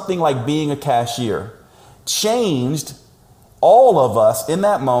in something like being a cashier, changed all of us in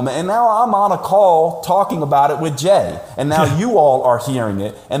that moment. And now I'm on a call talking about it with Jay. And now you all are hearing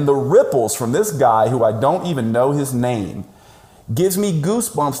it. And the ripples from this guy, who I don't even know his name, gives me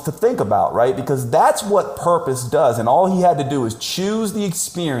goosebumps to think about, right? Because that's what purpose does. And all he had to do is choose the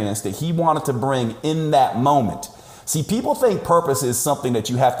experience that he wanted to bring in that moment. See, people think purpose is something that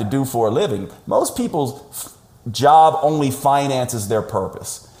you have to do for a living. Most people's job only finances their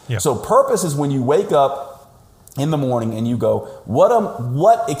purpose. Yeah. So purpose is when you wake up in the morning and you go,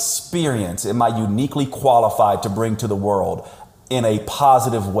 what experience am I uniquely qualified to bring to the world in a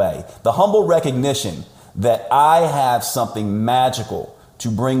positive way? The humble recognition that I have something magical to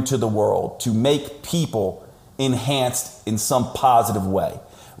bring to the world, to make people enhanced in some positive way.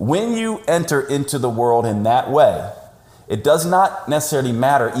 When you enter into the world in that way, it does not necessarily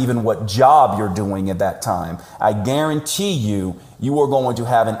matter even what job you're doing at that time. I guarantee you are going to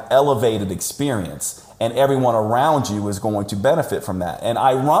have an elevated experience, and everyone around you is going to benefit from that. And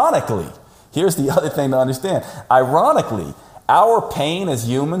ironically, here's the other thing to understand. Ironically, our pain as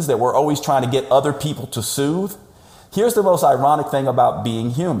humans that we're always trying to get other people to soothe, here's the most ironic thing about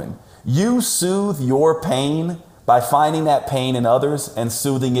being human. You soothe your pain by finding that pain in others and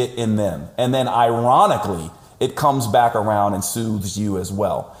soothing it in them. And then ironically, it comes back around and soothes you as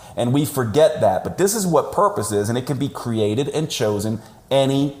well. And we forget that. But this is what purpose is, and it can be created and chosen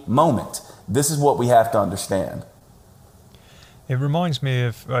any moment. This is what we have to understand. It reminds me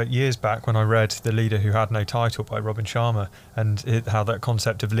of years back when I read The Leader Who Had No Title by Robin Sharma, and how that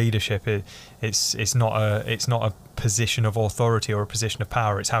concept of leadership, it's not a position of authority or a position of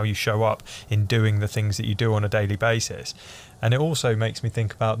power. It's how you show up in doing the things that you do on a daily basis. And it also makes me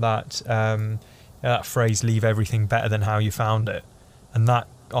think about that phrase, leave everything better than how you found it. And that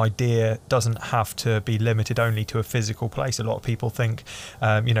idea doesn't have to be limited only to a physical place. A lot of people think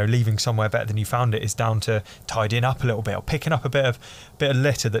leaving somewhere better than you found it is down to tidying up a little bit or picking up a bit of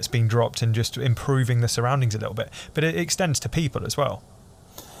litter that's been dropped and just improving the surroundings a little bit, but it extends to people as well.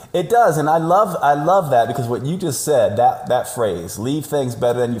 It does, and I love that, because what you just said, that phrase, leave things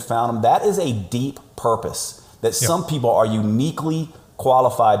better than you found them, that is a deep purpose that some people are uniquely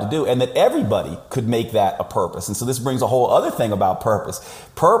qualified to do, and that everybody could make that a purpose. And so this brings a whole other thing about purpose.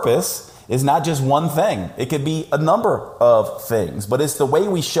 Purpose is not just one thing. It could be a number of things, but it's the way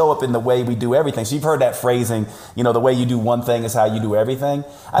we show up in the way we do everything. So you've heard that phrasing, the way you do one thing is how you do everything.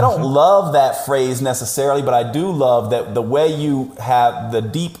 I don't love that phrase necessarily, but I do love that the way you have the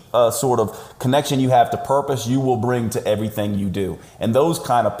deep sort of connection you have to purpose, you will bring to everything you do. And those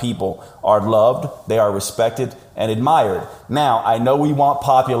kind of people are loved, they are respected and admired. Now, I know we want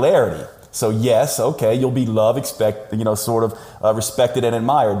popularity. So yes, okay, you'll be loved, respected and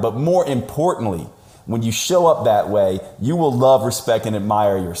admired. But more importantly, when you show up that way, you will love, respect, and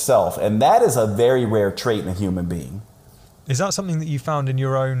admire yourself. And that is a very rare trait in a human being. Is that something that you found in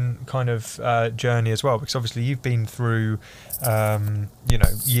your own kind of journey as well? Because obviously you've been through,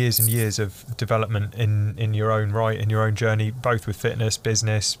 years and years of development in your own right, in your own journey, both with fitness,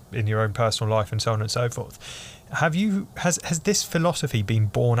 business, in your own personal life, and so on and so forth. Has this philosophy been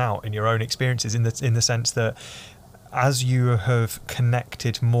borne out in your own experiences in the sense that as you have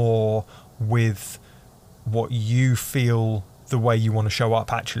connected more with what you feel the way you want to show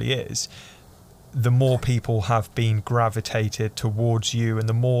up actually is, the more people have been gravitated towards you, and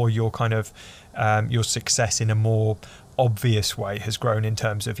the more your kind of your success in a more obvious way has grown in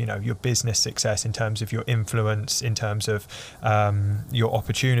terms of your business success, in terms of your influence, in terms of your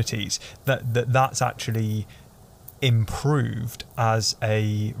opportunities, that's actually improved as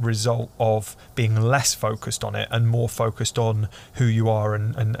a result of being less focused on it and more focused on who you are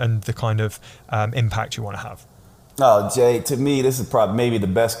and the kind of impact you want to have? Oh, Jay, to me, this is probably maybe the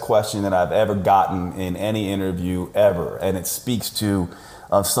best question that I've ever gotten in any interview ever. And it speaks to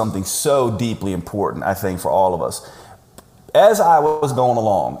something so deeply important, I think, for all of us. As I was going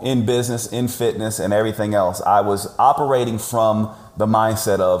along in business, in fitness, and everything else, I was operating from the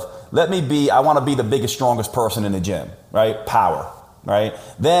mindset of, I want to be the biggest, strongest person in the gym, right? Power, right?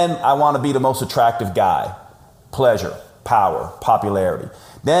 Then I want to be the most attractive guy. Pleasure, power, popularity.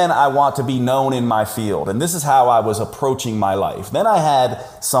 Then I want to be known in my field. And this is how I was approaching my life. Then I had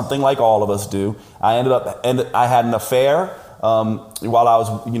something like all of us do. I had an affair while I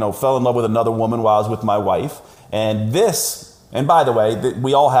was, fell in love with another woman while I was with my wife. And by the way,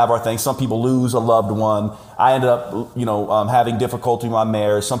 we all have our things. Some people lose a loved one. I ended up, having difficulty with my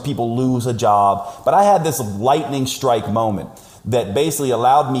marriage. Some people lose a job. But I had this lightning strike moment that basically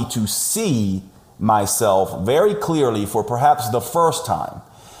allowed me to see myself very clearly for perhaps the first time.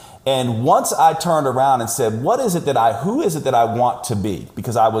 And once I turned around and said, who is it that I want to be?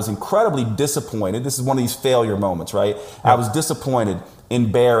 Because I was incredibly disappointed. This is one of these failure moments, right? Yeah. I was disappointed,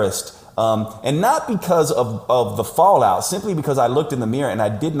 embarrassed, and not because of the fallout, simply because I looked in the mirror and I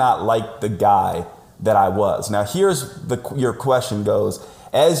did not like the guy that I was. Now, here's your question goes,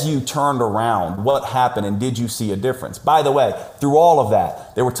 as you turned around, what happened and did you see a difference? By the way, through all of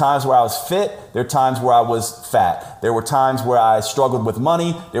that, there were times where I was fit. There were times where I was fat. There were times where I struggled with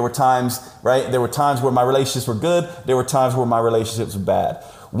money. There were times, right? There were times where my relationships were good. There were times where my relationships were bad.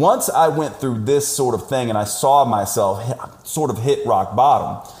 Once I went through this sort of thing and I saw myself sort of hit rock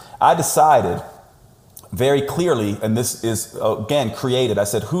bottom, I decided very clearly, and this is, again, created. I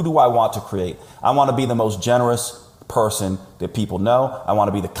said, who do I want to create? I want to be the most generous person that people know. I want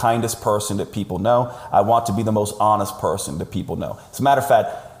to be the kindest person that people know. I want to be the most honest person that people know. As a matter of fact,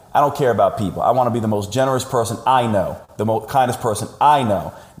 I don't care about people. I want to be the most generous person I know, the most kindest person I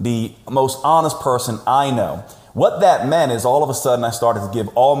know, the most honest person I know. What that meant is all of a sudden I started to give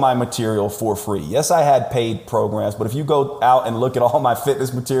all my material for free. Yes, I had paid programs, but if you go out and look at all my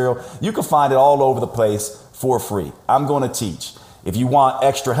fitness material, you can find it all over the place for free. I'm going to teach. If you want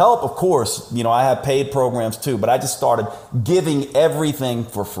extra help, of course, I have paid programs too, but I just started giving everything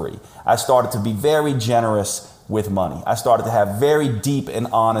for free. I started to be very generous with money. I started to have very deep and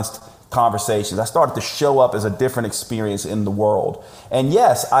honest conversations. I started to show up as a different experience in the world. And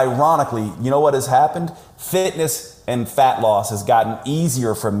yes, ironically, you know what has happened? Fitness and fat loss has gotten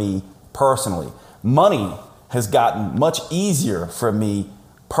easier for me personally. Money has gotten much easier for me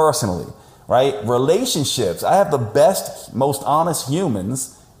personally, right? Relationships. I have the best, most honest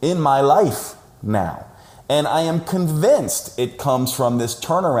humans in my life now. And I am convinced it comes from this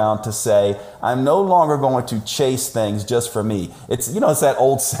turnaround to say, I'm no longer going to chase things just for me. It's that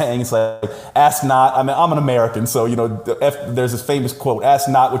old saying, it's like, ask not. I mean, I'm an American, so, there's this famous quote, ask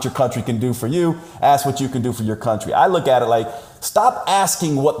not what your country can do for you, ask what you can do for your country. I look at it like, stop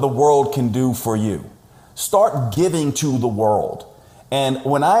asking what the world can do for you. Start giving to the world. And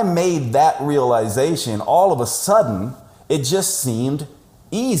when I made that realization, all of a sudden, it just seemed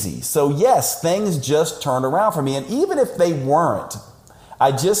easy. So yes, things just turned around for me. And even if they weren't,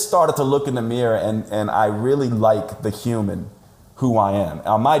 I just started to look in the mirror and I really like the human who I am.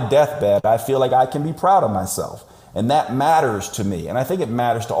 On my deathbed, I feel like I can be proud of myself. And that matters to me. And I think it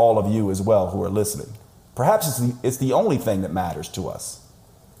matters to all of you as well who are listening. Perhaps it's the only thing that matters to us.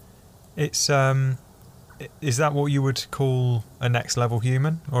 It's is that what you would call a next level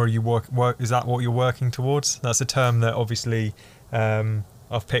human, or is that what you're working towards? That's a term that obviously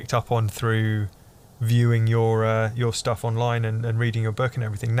I've picked up on through viewing your stuff online and reading your book and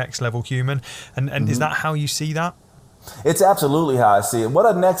everything. Next level human, and is that how you see that? It's absolutely how I see it. What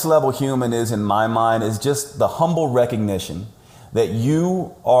a next level human is in my mind is just the humble recognition that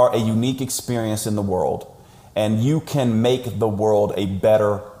you are a unique experience in the world, and you can make the world a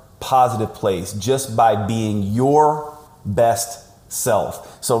better, positive place just by being your best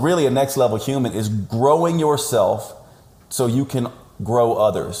self. So really, a next level human is growing yourself so you can grow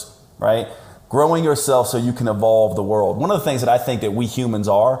others, right? Growing yourself so you can evolve the world. One of the things that I think that we humans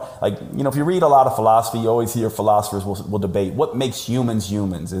are, like, if you read a lot of philosophy, you always hear philosophers will debate what makes humans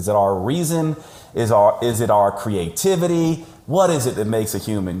humans. Is it our reason? Is it our creativity? What is it that makes a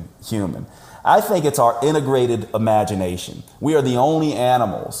human human? I think it's our integrated imagination. We are the only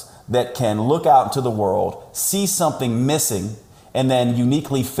animals that can look out into the world, see something missing, and then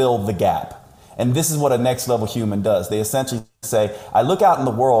uniquely fill the gap. And this is what a next level human does. They essentially say, I look out in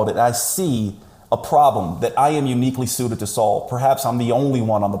the world and I see a problem that I am uniquely suited to solve. Perhaps I'm the only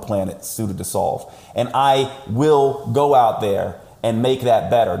one on the planet suited to solve. And I will go out there and make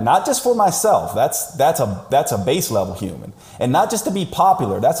that better. Not just for myself. That's a base level human. And not just to be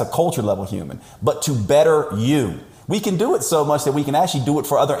popular. That's a culture level human. But to better you. We can do it so much that we can actually do it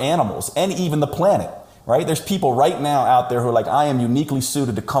for other animals and even the planet. Right? There's people right now out there who are like, I am uniquely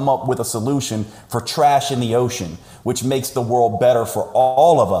suited to come up with a solution for trash in the ocean, which makes the world better for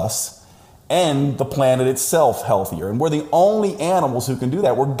all of us and the planet itself healthier. And we're the only animals who can do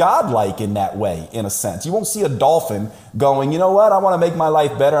that. We're godlike in that way, in a sense. You won't see a dolphin going, you know what? I want to make my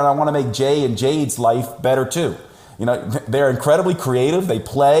life better, and I want to make Jay and Jade's life better too. They're incredibly creative. They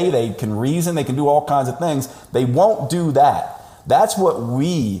play, they can reason, they can do all kinds of things. They won't do that. That's what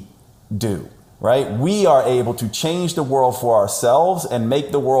we do. Right? We are able to change the world for ourselves and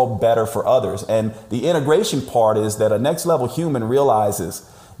make the world better for others. And the integration part is that a next level human realizes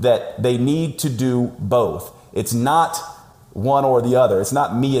that they need to do both. It's not one or the other. It's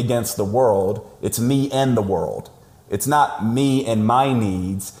not me against the world. It's me and the world. It's not me and my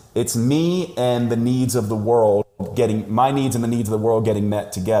needs. It's me and the needs of the world my needs and the needs of the world getting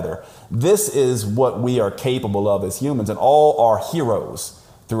met together. This is what we are capable of as humans, and all our heroes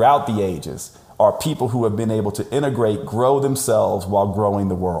throughout the ages are people who have been able to integrate, grow themselves while growing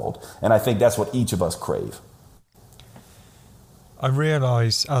the world. And I think that's what each of us crave. I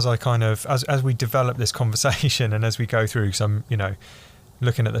realise as we develop this conversation and as we go through, because I'm,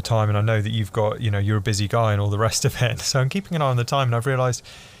 looking at the time and I know that you've got, you're a busy guy and all the rest of it. So I'm keeping an eye on the time, and I've realised,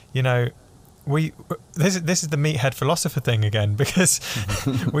 this is the meathead philosopher thing again, because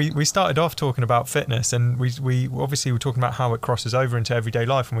we started off talking about fitness, and we obviously were talking about how it crosses over into everyday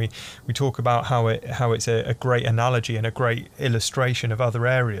life, and we talk about how it's a great analogy and a great illustration of other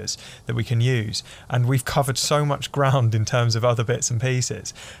areas that we can use, and we've covered so much ground in terms of other bits and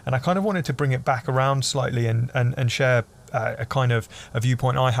pieces, and I kind of wanted to bring it back around slightly and share a kind of a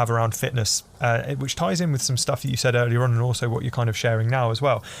viewpoint I have around fitness, which ties in with some stuff that you said earlier on, and also what you're kind of sharing now as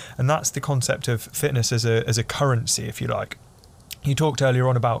well. And that's the concept of fitness as a currency, if you like. You talked earlier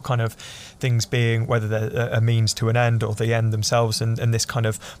on about kind of things being whether they're a means to an end or the end themselves, and this kind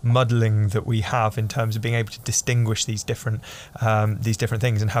of muddling that we have in terms of being able to distinguish these different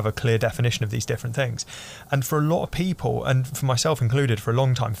things and have a clear definition of these different things. And for a lot of people, and for myself included, for a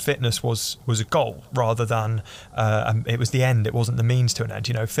long time, fitness was a goal rather than it was the end. It wasn't the means to an end.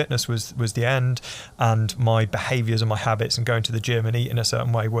 Fitness was the end, and my behaviours and my habits and going to the gym and eating a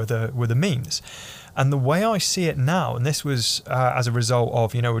certain way were the means. And the way I see it now, and this was as a result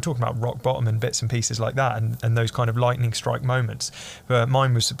of, we're talking about rock bottom and bits and pieces like that, and those kind of lightning strike moments. But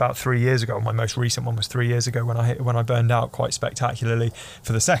mine was about 3 years ago. My most recent one was 3 years ago when I burned out quite spectacularly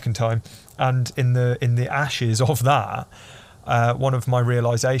for the second time. And in the ashes of that, one of my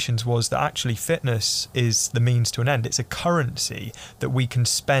realizations was that actually fitness is the means to an end. It's a currency that we can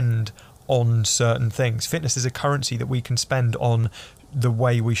spend on certain things. Fitness is a currency that we can spend on the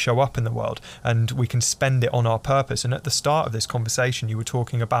way we show up in the world, and we can spend it on our purpose. And at the start of this conversation, you were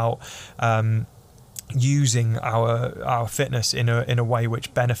talking about using our fitness in a way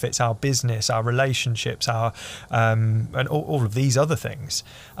which benefits our business, our relationships, our and all of these other things.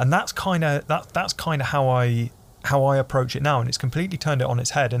 And that's kind of how I approach it now, and it's completely turned it on its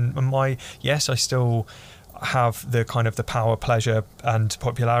head. And I still have the kind of the power, pleasure and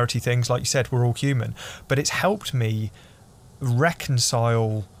popularity things. Like you said, we're all human, but it's helped me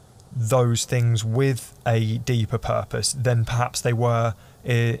reconcile those things with a deeper purpose than perhaps they were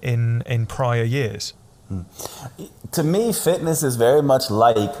in prior years. To me, fitness is very much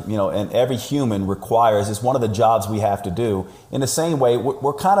like, and every human requires, it's one of the jobs we have to do. In the same way,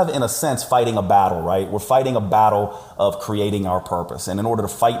 we're kind of, in a sense, fighting a battle, right? We're fighting a battle of creating our purpose. And in order to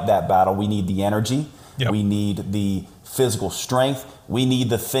fight that battle, we need the energy. Yep. We need the physical strength. We need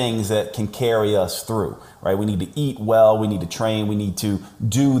the things that can carry us through, right? We need to eat well. We need to train. We need to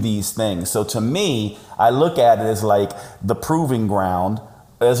do these things. So to me, I look at it as like the proving ground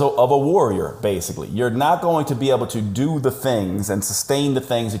of a warrior, basically. You're not going to be able to do the things and sustain the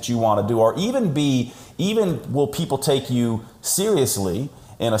things that you want to do, or even will people take you seriously,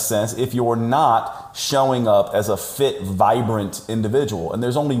 in a sense, if you're not showing up as a fit, vibrant individual. And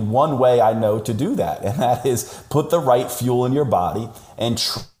there's only one way I know to do that, and that is put the right fuel in your body and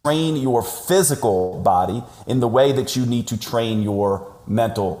train your physical body in the way that you need to train your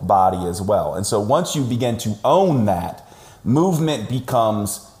mental body as well. And so once you begin to own that, movement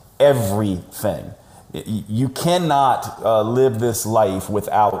becomes everything. You cannot live this life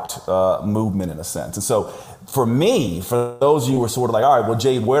without movement, in a sense. And so for me, for those of you who are sort of like, all right, well,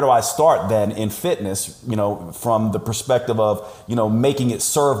 Jay, where do I start then in fitness, from the perspective of, making it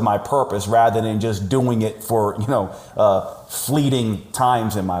serve my purpose rather than just doing it for, fleeting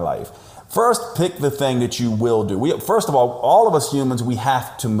times in my life. First, pick the thing that you will do. First of all of us humans, we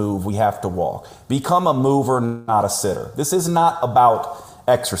have to move. We have to walk. Become a mover, not a sitter. This is not about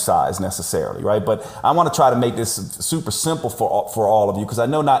exercise necessarily, right? But I want to try to make this super simple for all of you, because I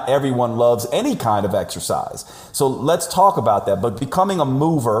know not everyone loves any kind of exercise. So let's talk about that. But becoming a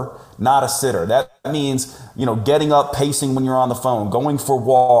mover, not a sitter. That means, getting up, pacing when you're on the phone, going for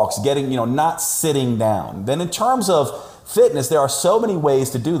walks, not sitting down. Then in terms of fitness, there are so many ways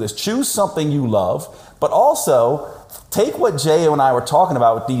to do this. Choose something you love, but also take what Jay and I were talking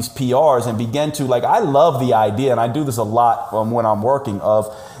about with these PRs and begin to, I love the idea, and I do this a lot when I'm working,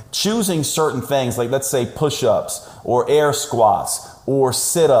 of choosing certain things, like let's say push-ups or air squats or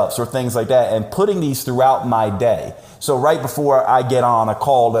sit-ups or things like that, and putting these throughout my day. So right before I get on a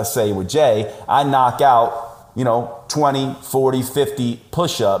call, let's say with Jay, I knock out 20, 40, 50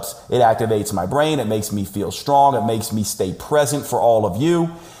 push-ups. It activates my brain. It makes me feel strong. It makes me stay present for all of you.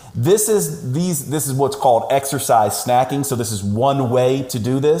 This is what's called exercise snacking. So this is one way to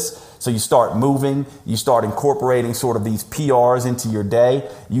do this. So you start moving, you start incorporating sort of these PRs into your day.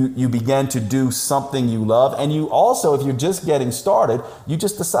 You begin to do something you love. And you also, if you're just getting started, you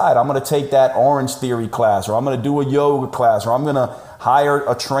just decide, I'm going to take that Orange Theory class, or I'm going to do a yoga class, or I'm going to hire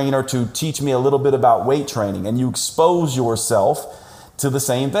a trainer to teach me a little bit about weight training. And you expose yourself to the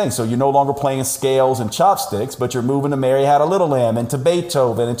same thing. So you're no longer playing scales and chopsticks, but you're moving to Mary Had a Little Lamb and to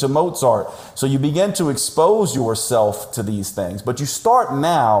Beethoven and to Mozart. So you begin to expose yourself to these things. But you start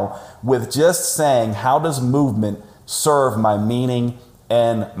now with just saying, how does movement serve my meaning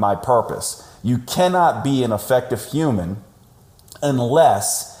and my purpose? You cannot be an effective human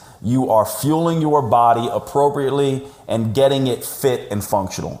unless you are fueling your body appropriately and getting it fit and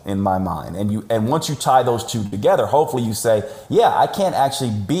functional, in my mind. And once you tie those two together, hopefully you say, yeah, I can't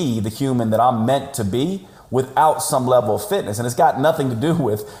actually be the human that I'm meant to be without some level of fitness. And it's got nothing to do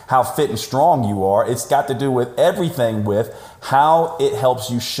with how fit and strong you are. It's got to do with everything with how it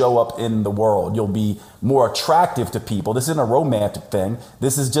helps you show up in the world. You'll be more attractive to people. This isn't a romantic thing.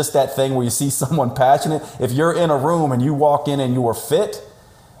 This is just that thing where you see someone passionate. If you're in a room and you walk in and you are fit,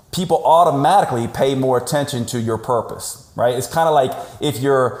 people automatically pay more attention to your purpose, right? It's kind of like if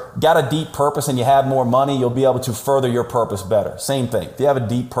you're got a deep purpose and you have more money, you'll be able to further your purpose better. Same thing. If you have a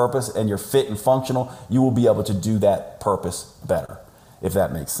deep purpose and you're fit and functional, you will be able to do that purpose better, if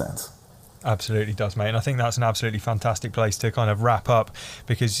that makes sense. Absolutely does, mate. And I think that's an absolutely fantastic place to kind of wrap up,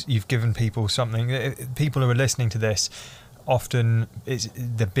 because you've given people something. People who are listening to this, often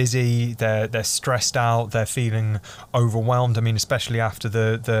they're busy, they're stressed out, they're feeling overwhelmed. I mean, especially after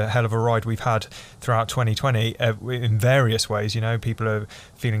the hell of a ride we've had throughout 2020 in various ways. You know, people are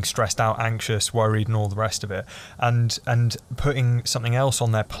feeling stressed out, anxious, worried, and all the rest of it. And putting something else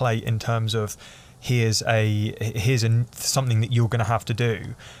on their plate in terms of here's something that you're going to have to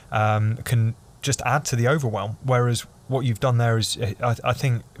do can just add to the overwhelm. Whereas what you've done there is, I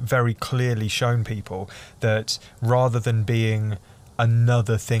think, very clearly shown people that rather than being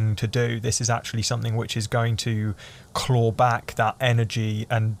another thing to do, this is actually something which is going to claw back that energy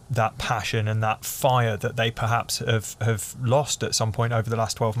and that passion and that fire that they perhaps have lost at some point over the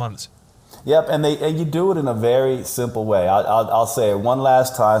last 12 months. Yep, and you do it in a very simple way. I'll say it one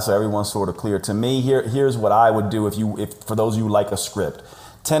last time so everyone's sort of clear. To me, here's what I would do if for those of you who like a script: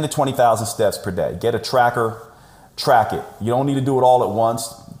 10 to 20,000 steps per day. Get a tracker, track it. You don't need to do it all at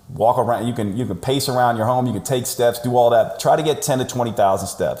once. Walk around. You can pace around your home. You can take steps, do all that. Try to get 10 to 20,000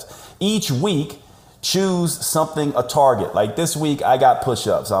 steps each week. Choose something, a target. Like this week, I got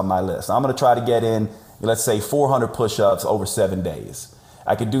push-ups on my list. I'm going to try to get in, let's say, 400 push-ups over 7 days.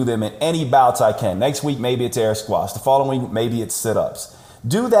 I could do them in any bouts I can. Next week, maybe it's air squats. The following week, maybe it's sit-ups.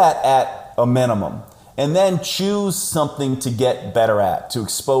 Do that at a minimum. And then choose something to get better at, to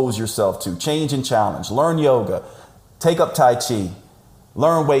expose yourself to. Change and challenge. Learn yoga. Take up Tai Chi.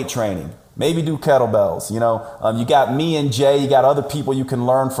 Learn weight training. Maybe do kettlebells. You got me and Jay. You got other people you can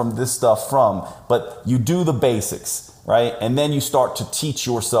learn from this stuff from. But you do the basics, right? And then you start to teach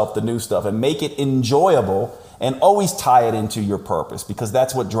yourself the new stuff and make it enjoyable. And always tie it into your purpose, because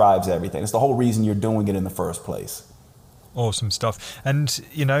that's what drives everything. It's the whole reason you're doing it in the first place. Awesome stuff. And,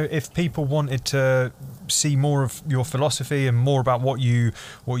 if people wanted to see more of your philosophy and more about what you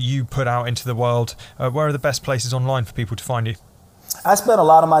put out into the world, where are the best places online for people to find you? I spend a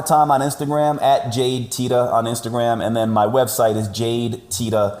lot of my time on Instagram, at Jade Teta on Instagram. And then my website is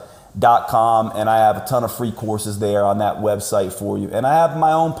jadeteta.com. And I have a ton of free courses there on that website for you. And I have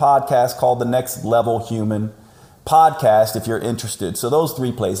my own podcast called The Next Level Human Podcast, if you're interested. So those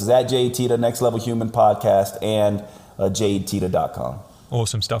 3 places: at Jade Teta, Next Level Human Podcast, and jadeteta.com.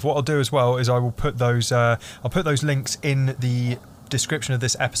 Awesome stuff. What I'll do as well is I will put those links in the description of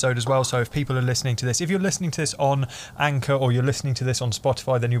this episode as well. So if people are listening to this, if you're listening to this on Anchor or you're listening to this on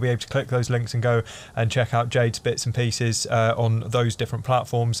Spotify, then you'll be able to click those links and go and check out Jade's bits and pieces on those different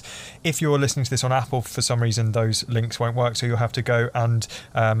platforms. If you're listening to this on Apple, for some reason those links won't work, so you'll have to go and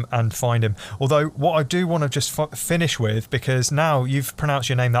find him. Although what I do want to just finish with, because now you've pronounced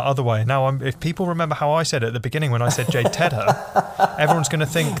your name that other way, now if people remember how I said it at the beginning when I said Jade Teta, everyone's going to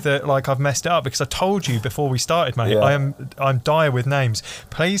think that like I've messed it up, because I told you before we started, mate. Yeah. I'm dire with names.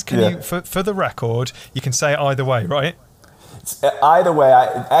 Please, can you, for the record, you can say it either way, right? Either way,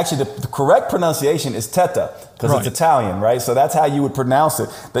 actually the correct pronunciation is Teta, because it's Italian, right? So that's how you would pronounce it.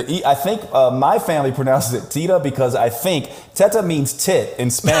 But I think my family pronounces it Tita, because I think Teta means tit in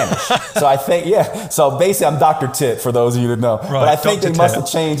Spanish. So I think, so basically I'm Dr. Tit, for those of you that know. Right, but I think they must have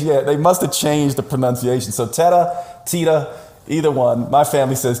changed, they must have changed the pronunciation. So Teta, either one. My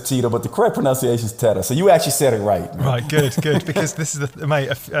family says Tita, but the correct pronunciation is Teta. So you actually said it right. Man. Right, good. Because this is mate,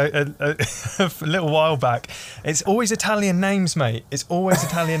 a little while back. It's always Italian names, mate. It's always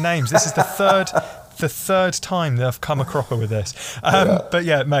Italian names. This is the third time that I've come a cropper with this. But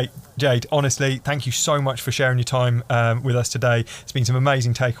yeah, mate, Jade, honestly, thank you so much for sharing your time with us today. It's been some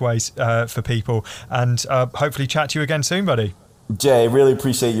amazing takeaways for people, and hopefully chat to you again soon, buddy. Jay, really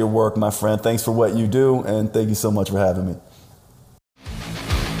appreciate your work, my friend. Thanks for what you do, and thank you so much for having me.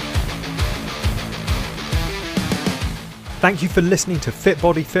 Thank you for listening to Fit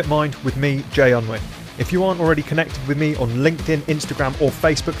Body, Fit Mind with me, Jay Unwin. If you aren't already connected with me on LinkedIn, Instagram or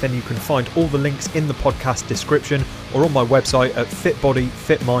Facebook, then you can find all the links in the podcast description or on my website at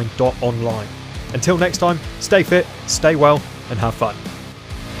fitbodyfitmind.online. Until next time, stay fit, stay well and have fun.